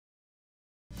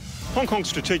Hong Kong's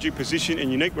strategic position and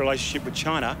unique relationship with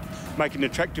China make it an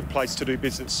attractive place to do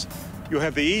business. You'll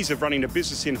have the ease of running a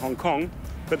business in Hong Kong,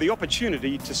 but the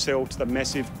opportunity to sell to the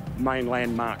massive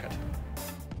mainland market.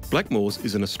 Blackmores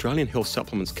is an Australian health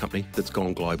supplements company that's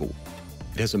gone global.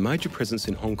 It has a major presence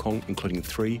in Hong Kong, including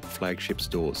 3 flagship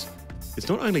stores. It's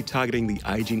not only targeting the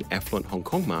ageing, affluent Hong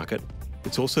Kong market,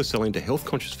 it's also selling to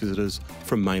health-conscious visitors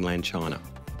from mainland China.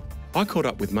 I caught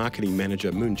up with marketing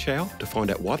manager Chow to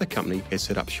find out why the company has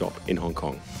set up shop in Hong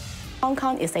Kong. Hong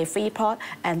Kong is a free port,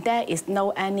 and there is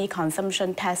no any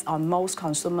consumption tax on most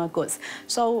consumer goods.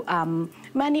 So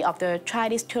many of the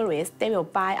Chinese tourists, they will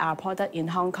buy our product in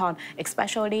Hong Kong,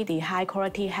 especially the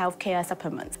high-quality healthcare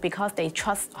supplements, because they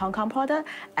trust Hong Kong product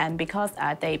and because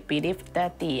they believe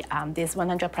that this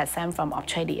 100% from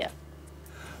Australia.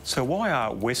 So why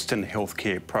are Western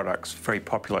healthcare products very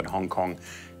popular in Hong Kong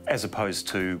as opposed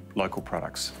to local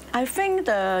products? I think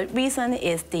the reason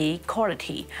is the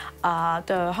quality.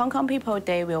 The Hong Kong people,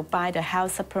 they will buy the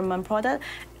health supplement product.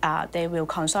 They will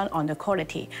concern on the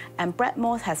quality. And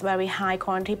Blackmores has very high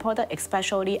quality product,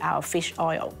 especially our fish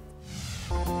oil.